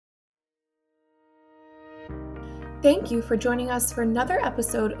Thank you for joining us for another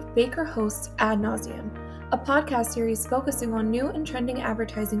episode of Baker Hosts Ad Nauseam, a podcast series focusing on new and trending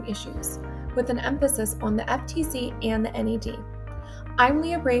advertising issues, with an emphasis on the FTC and the NAD. I'm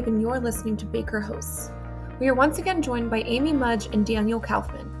Leah Brave and you're listening to Baker Hosts. We are once again joined by Amy Mudge and Daniel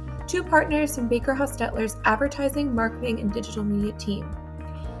Kaufman, two partners from Baker Hostetler's advertising, marketing, and digital media team.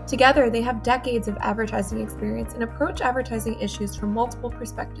 Together, they have decades of advertising experience and approach advertising issues from multiple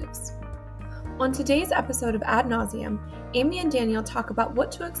perspectives. On today's episode of Ad Nauseam, Amy and Daniel talk about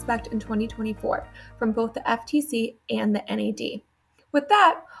what to expect in 2024 from both the FTC and the NAD. With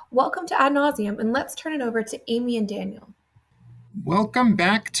that, welcome to Ad Nauseam, and let's turn it over to Amy and Daniel. Welcome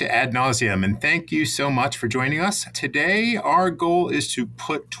back to Ad Nauseam, and thank you so much for joining us. Today, our goal is to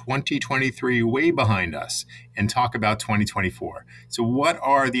put 2023 way behind us and talk about 2024. So what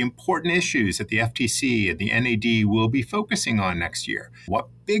are the important issues that the FTC and the NAD will be focusing on next year? What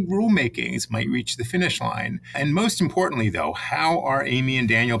big rulemakings might reach the finish line? And most importantly, though, how are Amy and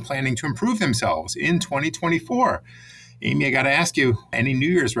Daniel planning to improve themselves in 2024? Amy, I got to ask you, any New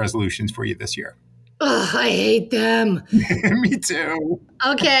Year's resolutions for you this year? Ugh, I hate them. Me too.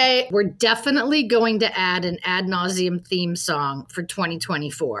 Okay, we're definitely going to add an Ad Nauseam theme song for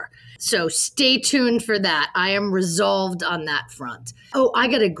 2024. So stay tuned for that. I am resolved on that front. Oh, I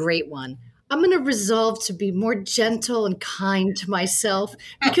got a great one. I'm going to resolve to be more gentle and kind to myself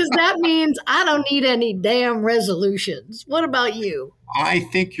because that means I don't need any damn resolutions. What about you? I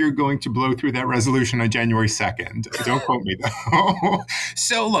think you're going to blow through that resolution on January 2nd. Don't quote me, though.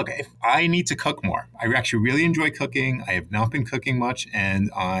 So, look, if I need to cook more. I actually really enjoy cooking. I have not been cooking much,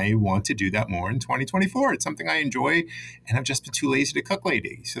 and I want to do that more in 2024. It's something I enjoy, and I've just been too lazy to cook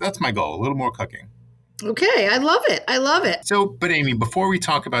lately. So that's my goal, a little more cooking. Okay, I love it. I love it. So, but Amy, before we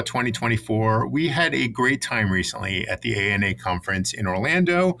talk about 2024, we had a great time recently at the ANA conference in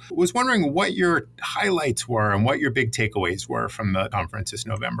Orlando. I was wondering what your highlights were and what your big takeaways were from the conference this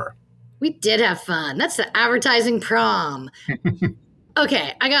November. We did have fun. That's the advertising prom.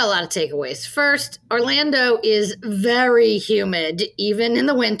 Okay, I got a lot of takeaways. First, Orlando is very humid, even in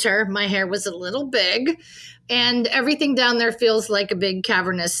the winter. My hair was a little big. And everything down there feels like a big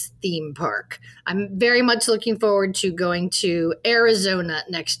cavernous theme park. I'm very much looking forward to going to Arizona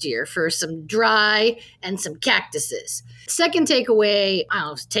next year for some dry and some cactuses. Second takeaway, I don't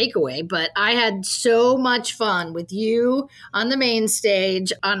know if it's takeaway, but I had so much fun with you on the main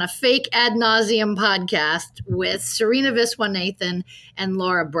stage on a fake Ad Nauseam podcast with Serena Viswanathan and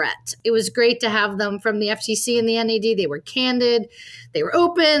Laura Brett. It was great to have them from the FTC and the NAD. They were candid, they were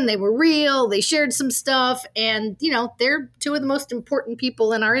open, they were real, they shared some stuff, and, you know, they're two of the most important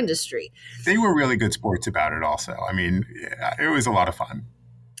people in our industry. They were really good sports about it also. I mean, it was a lot of fun.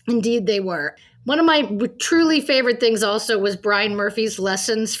 Indeed, they were. One of my truly favorite things also was Brian Murphy's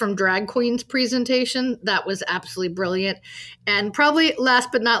Lessons from Drag Queens presentation. That was absolutely brilliant. And probably last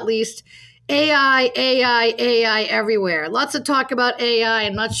but not least, AI everywhere. Lots of talk about AI.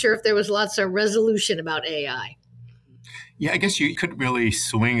 I'm not sure if there was lots of resolution about AI. Yeah, I guess you couldn't really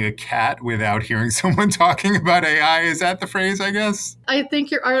swing a cat without hearing someone talking about AI. Is that the phrase, I guess? I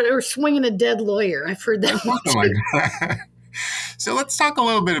think you're swinging a dead lawyer. I've heard that one too. Like that. So let's talk a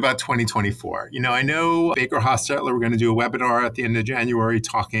little bit about 2024. You know, I know Baker Hostetler, we're going to do a webinar at the end of January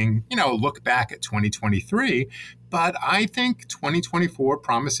talking, look back at 2023. But I think 2024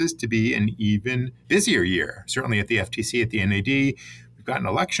 promises to be an even busier year, certainly at the FTC, at the NAD. We've got an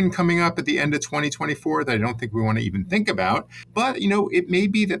election coming up at the end of 2024 that I don't think we want to even think about. But, it may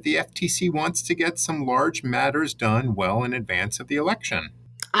be that the FTC wants to get some large matters done well in advance of the election.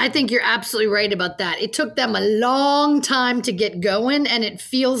 I think you're absolutely right about that. It took them a long time to get going, and it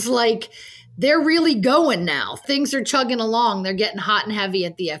feels like they're really going now. Things are chugging along. They're getting hot and heavy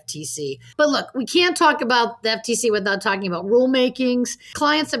at the FTC. But look, we can't talk about the FTC without talking about rulemakings.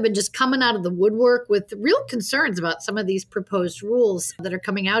 Clients have been just coming out of the woodwork with real concerns about some of these proposed rules that are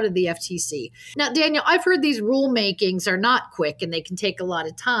coming out of the FTC. Now, Daniel, I've heard these rulemakings are not quick and they can take a lot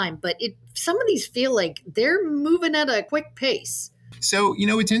of time, but some of these feel like they're moving at a quick pace. So,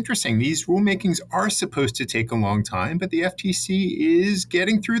 it's interesting. These rulemakings are supposed to take a long time, but the FTC is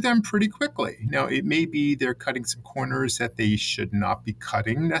getting through them pretty quickly. Now, it may be they're cutting some corners that they should not be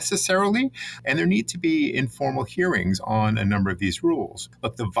cutting necessarily, and there need to be informal hearings on a number of these rules.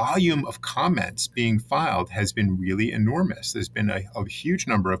 But the volume of comments being filed has been really enormous. There's been a huge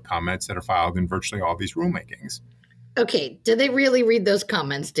number of comments that are filed in virtually all these rulemakings. Okay, did they really read those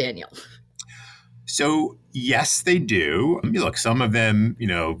comments, Daniel? So yes, they do. Look, some of them,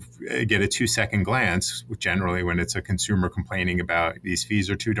 get a 2-second glance, generally when it's a consumer complaining about these fees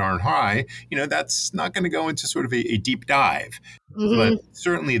are too darn high, that's not going to go into sort of a deep dive. But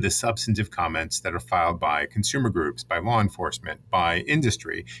certainly the substantive comments that are filed by consumer groups, by law enforcement, by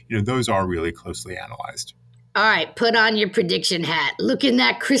industry, those are really closely analyzed. All right, put on your prediction hat. Look in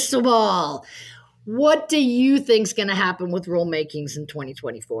that crystal ball. What do you think is going to happen with rulemakings in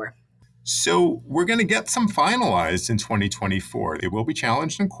 2024? So we're going to get some finalized in 2024. They will be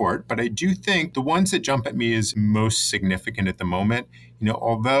challenged in court, but I do think the ones that jump at me as most significant at the moment,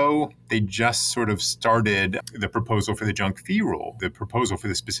 although they just sort of started the proposal for the junk fee rule, the proposal for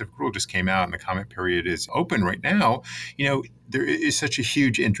the specific rule just came out and the comment period is open right now, there is such a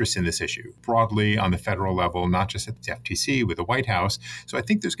huge interest in this issue broadly on the federal level, not just at the FTC with the White House. So I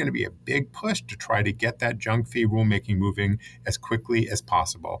think there's going to be a big push to try to get that junk fee rulemaking moving as quickly as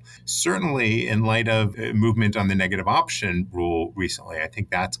possible. Certainly, in light of movement on the negative option rule recently, I think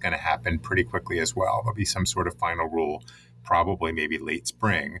that's going to happen pretty quickly as well. There'll be some sort of final rule, probably maybe late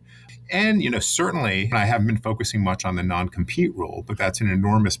spring. And, certainly I haven't been focusing much on the non-compete rule, but that's an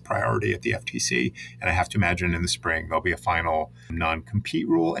enormous priority at the FTC. And I have to imagine in the spring, there'll be a final non-compete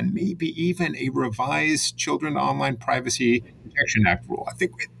rule and maybe even a revised Children Online Privacy Protection Act rule. I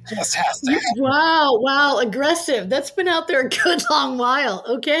think it just has to happen. Wow, aggressive. That's been out there a good long while.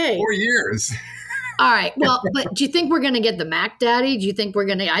 Okay. 4 years. All right. Well, but do you think we're going to get the Mac Daddy? Do you think we're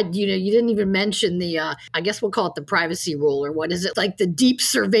going to, you didn't even mention the, I guess we'll call it the privacy rule, or what is it, like the deep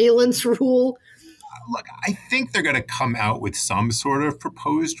surveillance rule? Look, I think they're going to come out with some sort of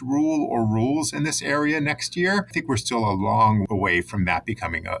proposed rule or rules in this area next year. I think we're still a long way from that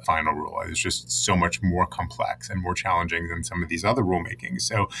becoming a final rule. It's just so much more complex and more challenging than some of these other rulemakings.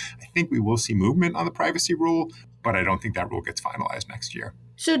 So I think we will see movement on the privacy rule, but I don't think that rule gets finalized next year.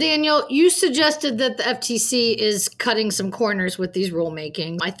 So, Daniel, you suggested that the FTC is cutting some corners with these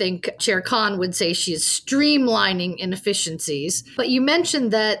rulemakings. I think Chair Khan would say she is streamlining inefficiencies. But you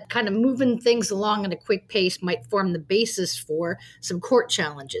mentioned that kind of moving things along at a quick pace might form the basis for some court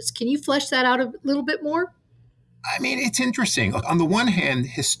challenges. Can you flesh that out a little bit more? I mean, it's interesting. Look, on the one hand,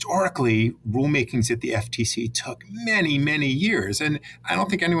 historically, rulemakings at the FTC took many, many years. And I don't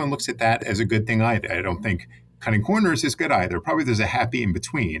think anyone looks at that as a good thing either. I don't think cutting corners is good either. Probably there's a happy in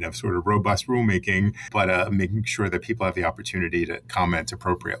between of sort of robust rulemaking, but making sure that people have the opportunity to comment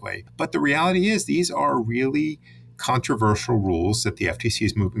appropriately. But the reality is these are really controversial rules that the FTC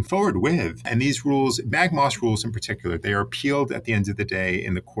is moving forward with. And these rules, MAGMOS rules in particular, they are appealed at the end of the day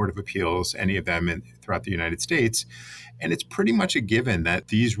in the Court of Appeals, any of them throughout the United States. And it's pretty much a given that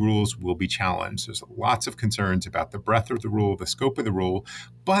these rules will be challenged. There's lots of concerns about the breadth of the rule, the scope of the rule,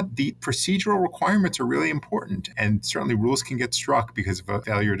 but the procedural requirements are really important. And certainly rules can get struck because of a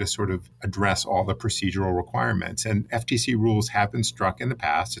failure to sort of address all the procedural requirements. And FTC rules have been struck in the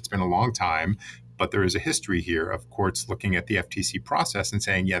past. It's been a long time. But there is a history here of courts looking at the FTC process and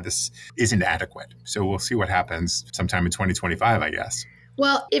saying, yeah, this isn't adequate. So we'll see what happens sometime in 2025, I guess.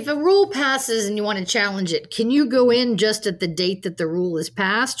 Well, if a rule passes and you want to challenge it, can you go in just at the date that the rule is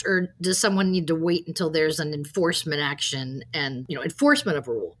passed, or does someone need to wait until there's an enforcement action and, enforcement of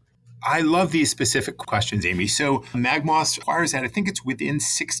a rule? I love these specific questions, Amy. So MAGMOS requires that I think it's within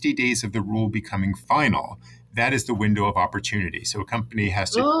 60 days of the rule becoming final. That is the window of opportunity. So a company has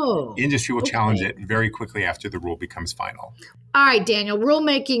to, industry will challenge it very quickly after the rule becomes final. All right, Daniel,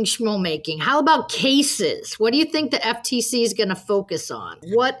 rulemaking, schmulemaking. How about cases? What do you think the FTC is going to focus on?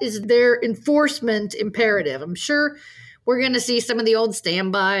 What is their enforcement imperative? I'm sure we're going to see some of the old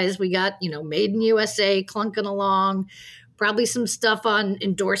standbys. We got, Made in USA clunking along. Probably some stuff on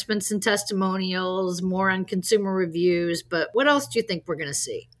endorsements and testimonials, more on consumer reviews. But what else do you think we're going to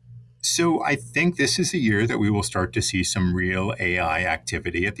see? So I think this is a year that we will start to see some real AI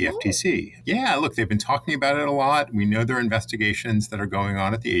activity at the FTC. Yeah, look, they've been talking about it a lot. We know there are investigations that are going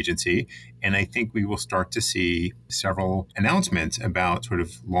on at the agency. And I think we will start to see several announcements about sort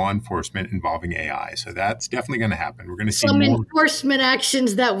of law enforcement involving AI. So that's definitely going to happen. We're going to see some more enforcement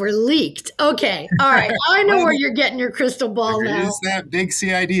actions that were leaked. Okay. All right. I know where you're getting your crystal ball now. It is that big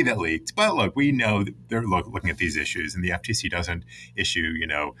CID that leaked. But look, we know that they're looking at these issues, and the FTC doesn't issue,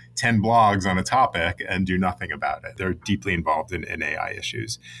 10 blogs on a topic and do nothing about it. They're deeply involved in AI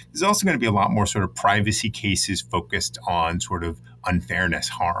issues. There's also going to be a lot more sort of privacy cases focused on sort of unfairness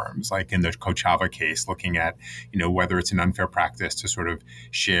harms, like in the Kochava case, looking at, whether it's an unfair practice to sort of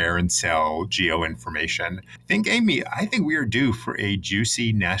share and sell geo information. Amy, I think we are due for a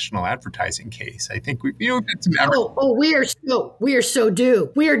juicy national advertising case. I think we've got some we are so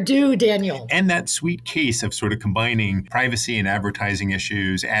due. We are due, Daniel. And that sweet case of sort of combining privacy and advertising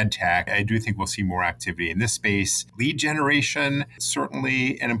issues, ad tech. I do think we'll see more activity in this space. Lead generation,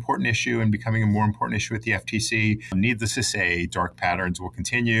 certainly an important issue and becoming a more important issue at the FTC. Needless to say, dark patterns will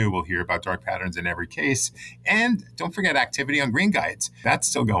continue. We'll hear about dark patterns in every case. And don't forget activity on green guides. That's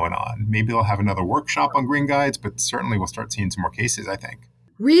still going on. Maybe they'll have another workshop on green guides, but certainly we'll start seeing some more cases, I think.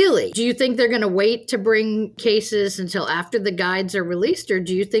 Really? Do you think they're going to wait to bring cases until after the guides are released, or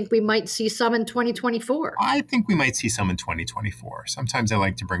do you think we might see some in 2024? I think we might see some in 2024. Sometimes I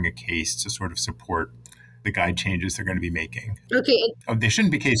like to bring a case to sort of support the guide changes they're going to be making. Okay. They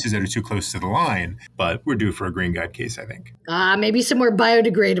shouldn't be cases that are too close to the line, but we're due for a green guide case, I think. Maybe some more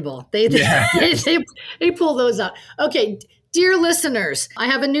biodegradable. They pull those out. Okay. Dear listeners, I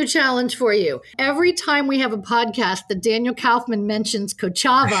have a new challenge for you. Every time we have a podcast that Daniel Kaufman mentions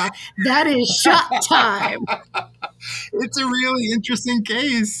Kochava, that is shut time. It's a really interesting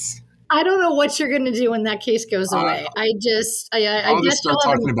case. I don't know what you're going to do when that case goes away. I'll just start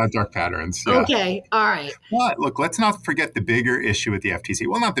talking about dark patterns. Yeah. Okay. All right. But look, let's not forget the bigger issue at the FTC.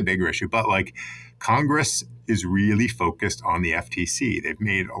 Well, not the bigger issue, but like Congress is really focused on the FTC. They've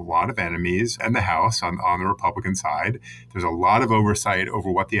made a lot of enemies in the House on the Republican side. There's a lot of oversight over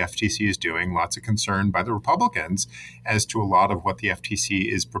what the FTC is doing, lots of concern by the Republicans as to a lot of what the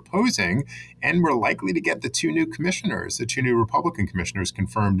FTC is proposing. And we're likely to get the two new Republican commissioners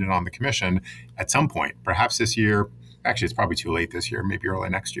confirmed and on the commission at some point, perhaps this year. Actually, it's probably too late this year, maybe early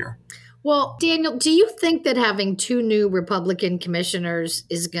next year. Well, Daniel, do you think that having two new Republican commissioners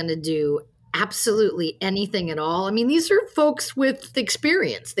is going to do absolutely anything at all? I mean, these are folks with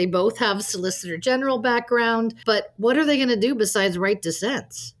experience. They both have Solicitor General background, but what are they going to do besides write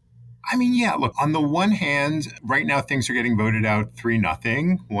dissents? I mean, yeah, look, on the one hand, right now things are getting voted out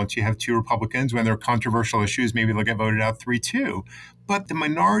 3-0. Once you have two Republicans, when there are controversial issues, maybe they'll get voted out 3-2. But the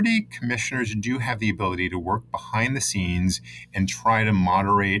minority commissioners do have the ability to work behind the scenes and try to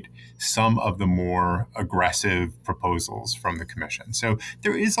moderate some of the more aggressive proposals from the commission. So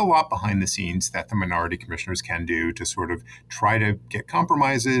there is a lot behind the scenes that the minority commissioners can do to sort of try to get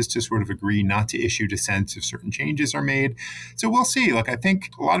compromises, to sort of agree not to issue dissents if certain changes are made. So we'll see. Look, I think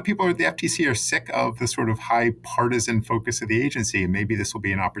a lot of people at the FTC are sick of the sort of high partisan focus of the agency, and maybe this will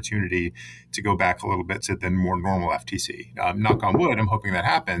be an opportunity to go back a little bit to the more normal FTC. Knock on wood, I'm hoping that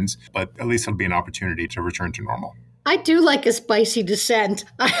happens, but at least it'll be an opportunity to return to normal. I do like a spicy dissent.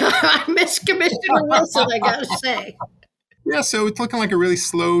 I miss Commissioner Wilson, I got to say. Yeah, so it's looking like a really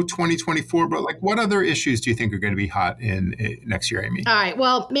slow 2024, but like what other issues do you think are going to be hot in next year, Amy? All right,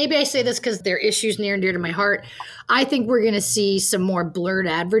 well, maybe I say this because they're issues near and dear to my heart. I think we're going to see some more blurred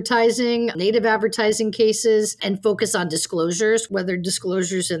advertising, native advertising cases, and focus on disclosures, whether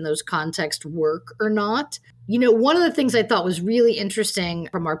disclosures in those contexts work or not. You know, one of the things I thought was really interesting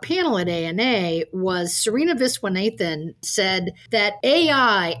from our panel at ANA was Serena Viswanathan said that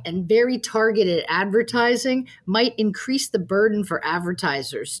AI and very targeted advertising might increase the burden for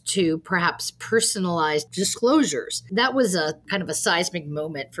advertisers to perhaps personalize disclosures. That was a kind of a seismic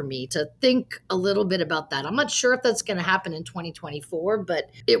moment for me to think a little bit about that. I'm not sure if that's going to happen in 2024, but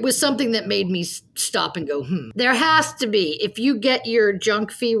it was something that made me stop and go, There has to be, if you get your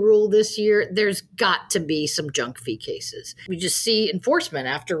junk fee rule this year, there's got to be some junk fee cases. We just see enforcement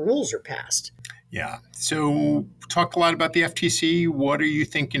after rules are passed. Yeah. So talk a lot about the FTC. What are you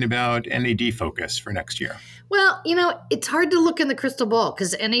thinking about NAD focus for next year? Well, you know, it's hard to look in the crystal ball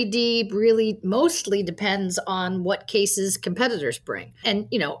because NAD really mostly depends on what cases competitors bring. And,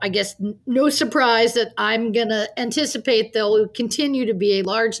 you know, I guess no surprise that I'm going to anticipate there'll continue to be a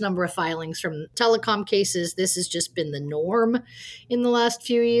large number of filings from telecom cases. This has just been the norm in the last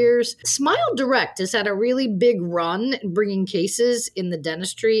few years. Smile Direct has had a really big run in bringing cases in the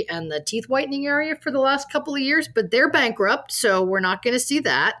dentistry and the teeth whitening area for the last couple of years, but they're bankrupt. So we're not going to see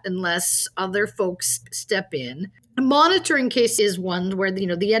that unless other folks step in. A monitoring case is one where, you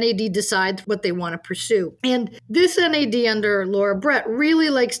know, the NAD decides what they want to pursue. And this NAD under Laura Brett really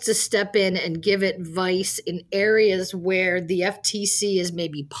likes to step in and give advice in areas where the FTC is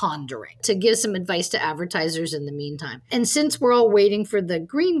maybe pondering, to give some advice to advertisers in the meantime. And since we're all waiting for the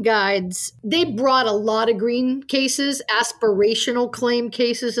green guides, they brought a lot of green cases, aspirational claim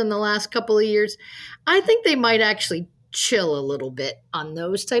cases in the last couple of years. I think they might actually chill a little bit on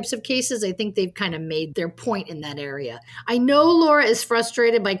those types of cases. I think they've kind of made their point in that area. I know Laura is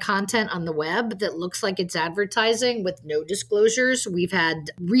frustrated by content on the web that looks like it's advertising with no disclosures. We've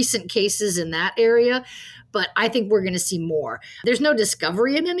had recent cases in that area, but I think we're going to see more. There's no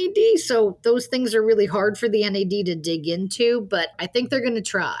discovery in NAD, so those things are really hard for the NAD to dig into, but I think they're going to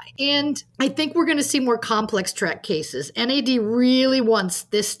try. And I think we're going to see more complex track cases. NAD really wants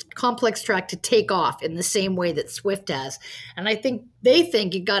this complex track to take off in the same way that Swift has. And I think they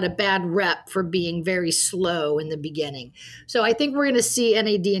think it got a bad rep for being very slow in the beginning. So I think we're going to see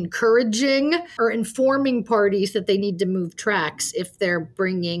NAD encouraging or informing parties that they need to move tracks if they're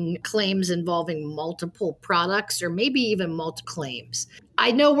bringing claims involving multiple products or maybe even multi-claims.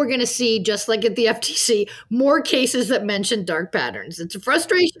 I know we're going to see, just like at the FTC, more cases that mention dark patterns. It's a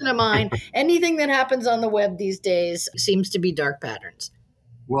frustration of mine. Anything that happens on the web these days seems to be dark patterns.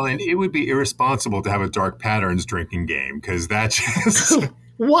 Well, and it would be irresponsible to have a dark patterns drinking game because that's just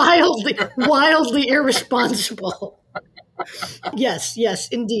wildly irresponsible. Yes,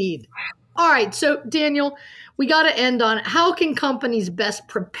 indeed. All right. So, Daniel, we got to end on how can companies best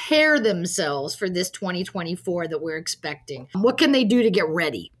prepare themselves for this 2024 that we're expecting? What can they do to get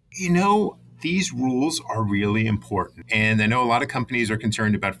ready? These rules are really important. And I know a lot of companies are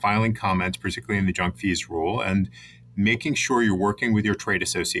concerned about filing comments, particularly in the junk fees rule, and making sure you're working with your trade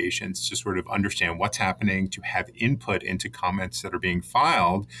associations to sort of understand what's happening, to have input into comments that are being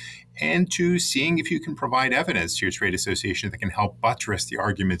filed, and to seeing if you can provide evidence to your trade association that can help buttress the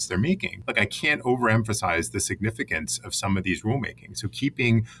arguments they're making. I can't overemphasize the significance of some of these rulemaking. So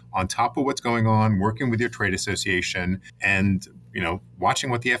keeping on top of what's going on, working with your trade association, and watching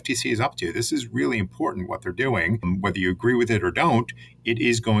what the FTC is up to. This is really important what they're doing. Whether you agree with it or don't, it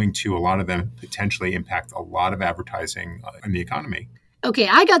is going to, a lot of them, potentially impact a lot of advertising in the economy. Okay,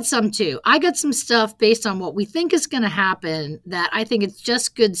 I got some too. I got some stuff based on what we think is going to happen that I think it's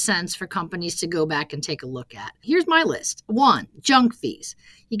just good sense for companies to go back and take a look at. Here's my list. 1, junk fees.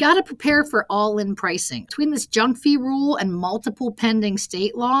 You got to prepare for all-in pricing. Between this junk fee rule and multiple pending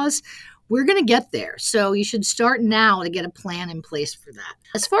state laws, we're going to get there. So you should start now to get a plan in place for that.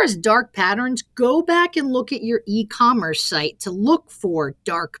 As far as dark patterns, go back and look at your e-commerce site to look for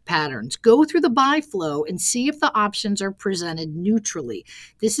dark patterns. Go through the buy flow and see if the options are presented neutrally.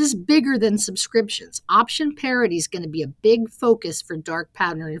 This is bigger than subscriptions. Option parity is going to be a big focus for dark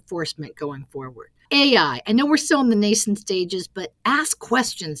pattern enforcement going forward. AI. I know we're still in the nascent stages, but ask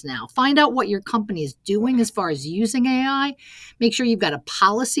questions now. Find out what your company is doing as far as using AI. Make sure you've got a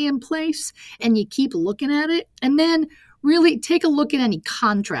policy in place and you keep looking at it. And then really take a look at any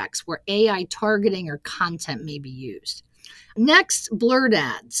contracts where AI targeting or content may be used. Next, blurred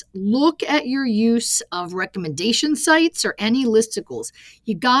ads. Look at your use of recommendation sites or any listicles.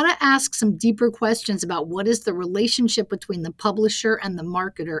 You got to ask some deeper questions about what is the relationship between the publisher and the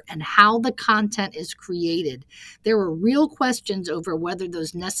marketer and how the content is created. There are real questions over whether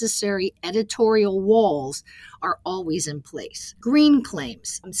those necessary editorial walls are always in place. Green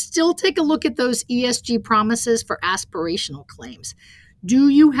claims. Still take a look at those ESG promises for aspirational claims. Do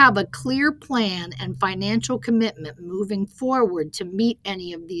you have a clear plan and financial commitment moving forward to meet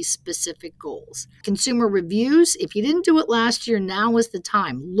any of these specific goals? Consumer reviews, if you didn't do it last year, now is the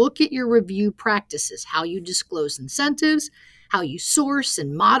time. Look at your review practices, how you disclose incentives, how you source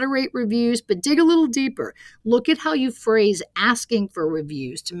and moderate reviews, but dig a little deeper. Look at how you phrase asking for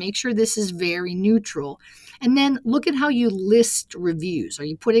reviews to make sure this is very neutral. And then look at how you list reviews. Are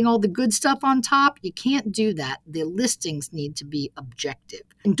you putting all the good stuff on top? You can't do that. The listings need to be objective.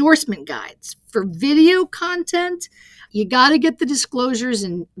 Endorsement guides. For video content, you got to get the disclosures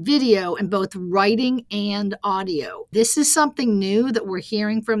in video in both writing and audio. This is something new that we're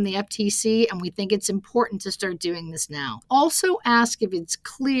hearing from the FTC, and we think it's important to start doing this now. Also ask if it's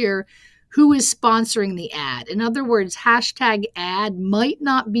clear who is sponsoring the ad. In other words, hashtag ad might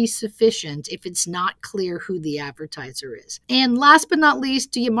not be sufficient if it's not clear who the advertiser is. And last but not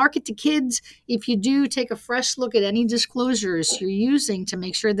least, do you market to kids? If you do, take a fresh look at any disclosures you're using to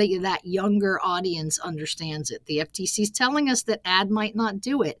make sure that that younger audience understands it. The FTC is telling us that ad might not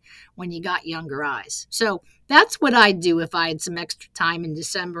do it when you got younger eyes. So that's what I'd do if I had some extra time in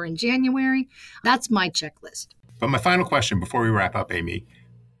December and January. That's my checklist. But my final question before we wrap up, Amy,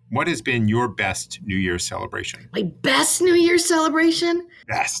 what has been your best New Year's celebration? My best New Year's celebration?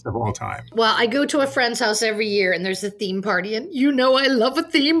 Best of all time. Well, I go to a friend's house every year and there's a theme party. And you know I love a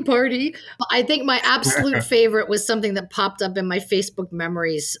theme party. I think my absolute favorite was something that popped up in my Facebook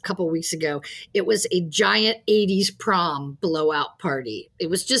memories a couple weeks ago. It was a giant 80s prom blowout party. It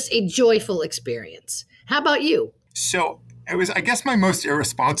was just a joyful experience. How about you? So it was, I guess, my most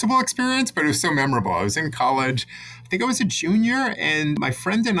irresponsible experience, but it was so memorable. I was in college. think I was a junior, and my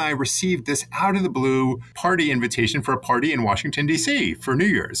friend and I received this out of the blue party invitation for a party in Washington, D.C. for New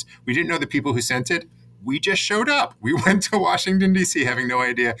Year's. We didn't know the people who sent it. We just showed up. We went to Washington, D.C., having no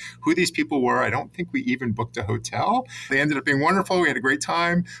idea who these people were. I don't think we even booked a hotel. They ended up being wonderful. We had a great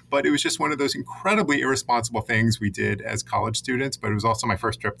time, but it was just one of those incredibly irresponsible things we did as college students. But it was also my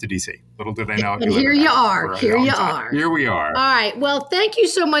first trip to D.C. Little did I know. And here you are. Here you are. Here we are. All right. Well, thank you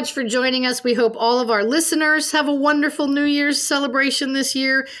so much for joining us. We hope all of our listeners have a wonderful New Year's celebration this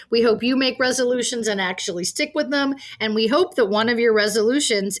year. We hope you make resolutions and actually stick with them. And we hope that one of your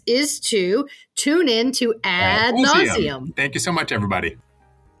resolutions is to tune in to Ad Nauseam. Thank you so much, everybody.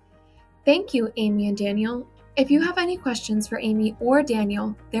 Thank you, Amy and Daniel. If you have any questions for Amy or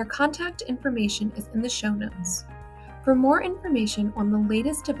Daniel, their contact information is in the show notes. For more information on the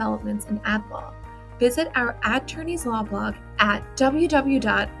latest developments in ad law, visit our Adttorneys Law blog at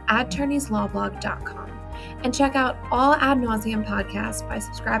www.adttorneyslawblog.com and check out all Ad Nauseam podcasts by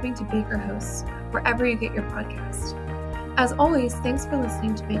subscribing to Baker Hosts wherever you get your podcast. As always, thanks for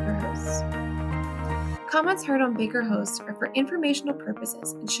listening to Baker Hosts. Comments heard on Baker Hosts are for informational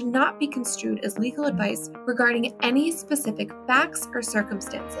purposes and should not be construed as legal advice regarding any specific facts or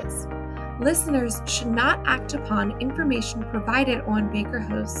circumstances. Listeners should not act upon information provided on Baker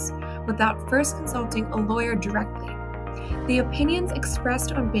Hosts without first consulting a lawyer directly. The opinions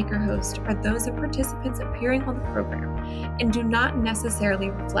expressed on Baker Host are those of participants appearing on the program and do not necessarily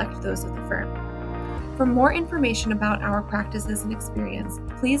reflect those of the firm. For more information about our practices and experience,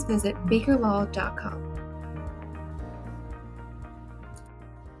 please visit bakerlaw.com.